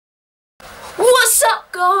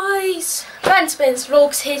guys, Banterman's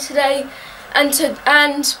Vlogs here today,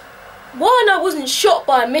 and one, I wasn't shot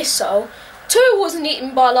by a missile, 2, I wasn't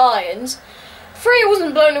eaten by lions, 3, I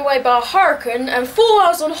wasn't blown away by a hurricane, and 4, I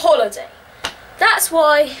was on holiday. That's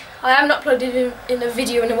why I haven't uploaded in a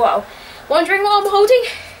video in a while. Wondering what I'm holding?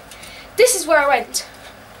 This is where I went.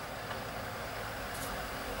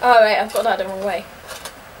 Oh wait, I've got that the wrong way.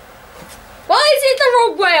 Why is it the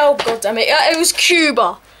wrong way? Oh god damn it, it was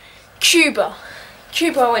Cuba. Cuba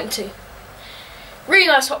I went to. Really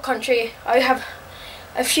nice hot country. I have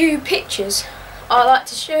a few pictures I'd like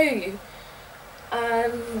to show you.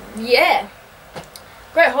 Yeah,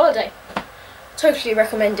 great holiday. Totally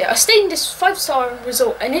recommend it. I stayed in this 5-star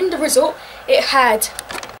resort, and in the resort it had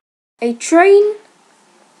a train,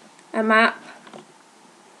 a map,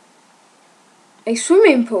 a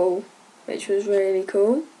swimming pool, which was really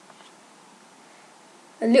cool,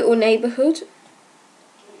 a little neighbourhood,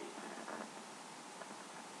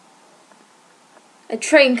 a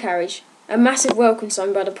train carriage, a massive welcome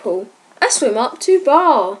sign by the pool, a swim up to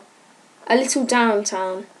bar, a little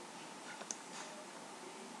downtown,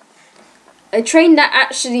 a train that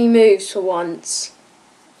actually moves for once,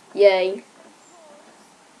 yay,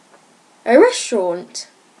 a restaurant,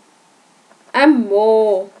 and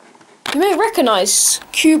more. You may recognise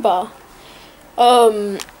Cuba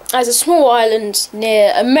as a small island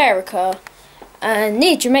near America and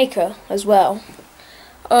near Jamaica as well.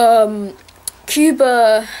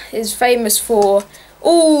 Cuba is famous for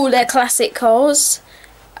all their classic cars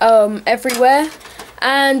everywhere,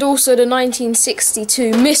 and also the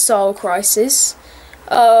 1962 missile crisis.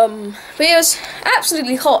 But it was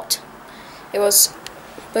absolutely hot. It was.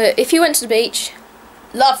 But if you went to the beach,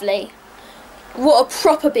 lovely. What a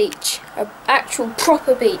proper beach, an actual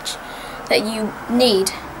proper beach that you need.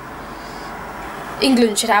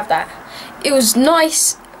 England should have that. It was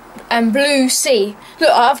nice and blue sea. Look,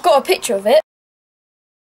 I've got a picture of it.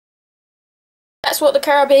 That's what the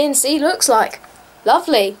Caribbean Sea looks like.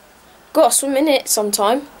 Lovely. Gotta swim in it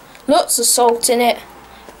sometime. Lots of salt in it.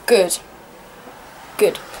 Good.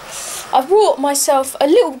 Good. I brought myself a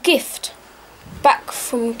little gift back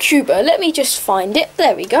from Cuba. Let me just find it.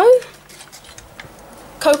 There we go.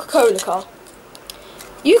 Coca-Cola car.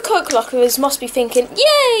 You Coke lovers must be thinking,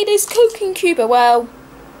 yay, there's Coke in Cuba. Well,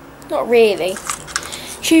 not really.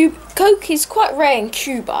 Coke is quite rare in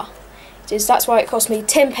Cuba. That's why it cost me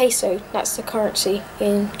 10 peso. That's the currency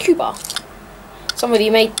in Cuba. Somebody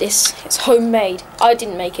made this. It's homemade. I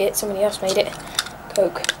didn't make it. Somebody else made it.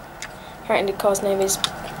 Coke. Apparently the car's name is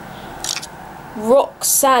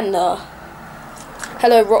Roxana.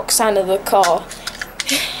 Hello, Roxana, the car.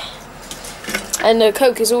 And the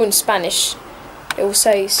Coke is all in Spanish. It will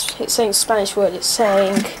say, it's saying Spanish word. It's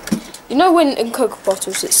saying, you know when in Coke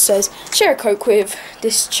bottles it says, share a Coke with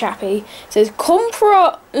this chappie. It says,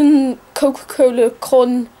 compra un Coca-Cola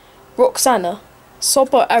con Roxana.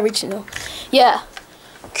 Super original. Yeah,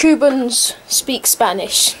 Cubans speak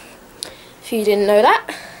Spanish. If you didn't know that.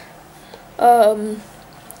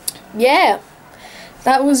 Yeah,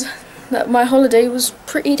 my holiday was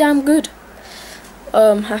pretty damn good.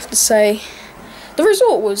 Have to say, the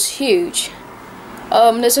resort was huge.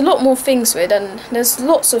 There's a lot more things to it, and there's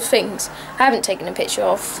lots of things I haven't taken a picture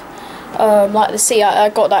of. Like the sea, I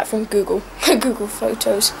got that from Google, Google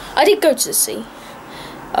Photos. I did go to the sea,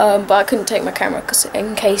 but I couldn't take my camera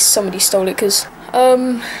in case somebody stole it. Cause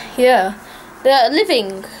yeah,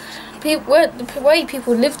 the way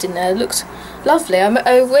people lived in there looked lovely.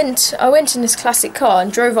 I went in this classic car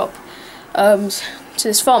and drove up to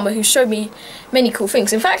this farmer who showed me many cool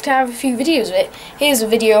things. In fact, I have a few videos of it. Here's a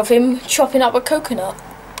video of him chopping up a coconut.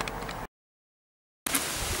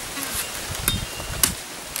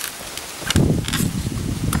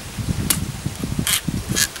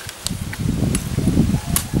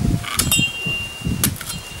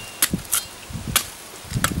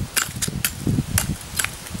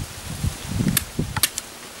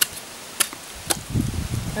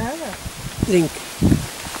 Drink.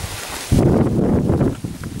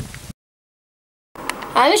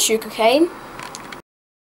 And a sugar cane.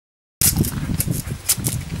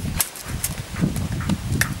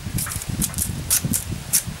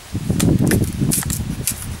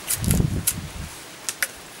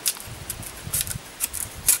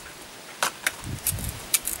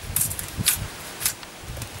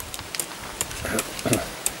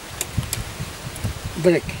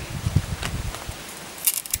 Break.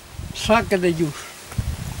 Saca the juice.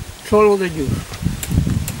 Solo the juice.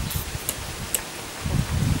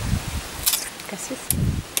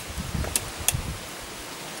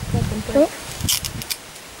 Oh.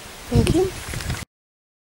 Thank you.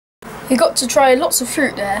 We got to try lots of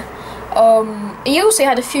fruit there. He also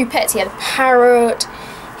had a few pets. He had a parrot,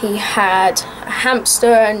 he had a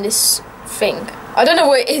hamster, and this thing. I don't know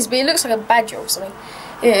what it is, but it looks like a badger or something.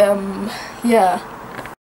 Yeah.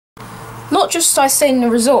 Not just I stayed in the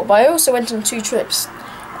resort, but I also went on 2 trips.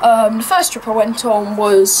 The first trip I went on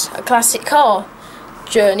was a classic car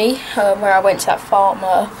journey, where I went to that farm.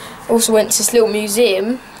 I also went to this little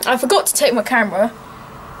museum. I forgot to take my camera.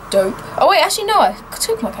 Dope. Oh wait, actually no, I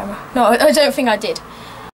took my camera. No, I don't think I did.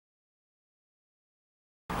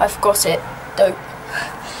 I forgot it. Dope.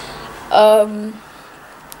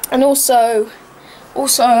 And also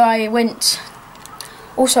I went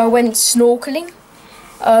snorkeling.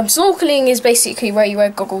 Snorkeling is basically where you wear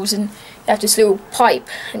goggles and you have this little pipe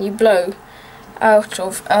and you blow out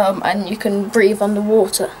of, and you can breathe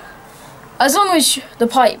underwater. As long as the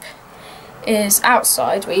pipe is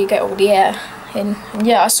outside where you get all the air in. And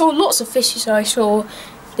yeah, I saw lots of fishes. I saw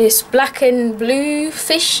this black and blue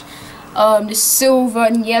fish, this silver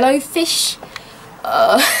and yellow fish.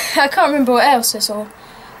 I can't remember what else I saw.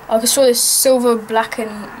 I saw this silver, black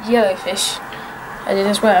and yellow fish. I did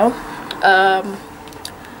as well.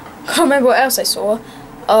 Can't remember what else I saw.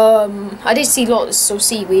 I did see lots of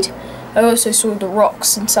seaweed. I also saw the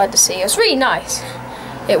rocks inside the sea. It was really nice.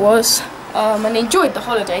 It was. And I enjoyed the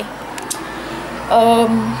holiday.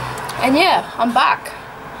 And yeah, I'm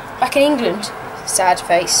back in England. Sad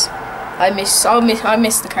face. I miss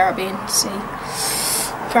the Caribbean Sea.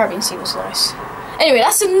 Caribbean Sea was nice. Anyway,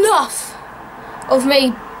 that's enough of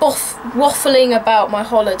me waffling about my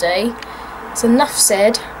holiday. It's enough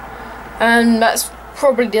said, and that's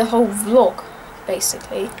probably the whole vlog,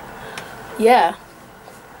 basically. Yeah.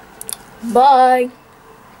 Bye.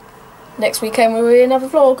 Next weekend will be another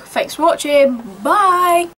vlog. Thanks for watching.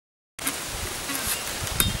 Bye.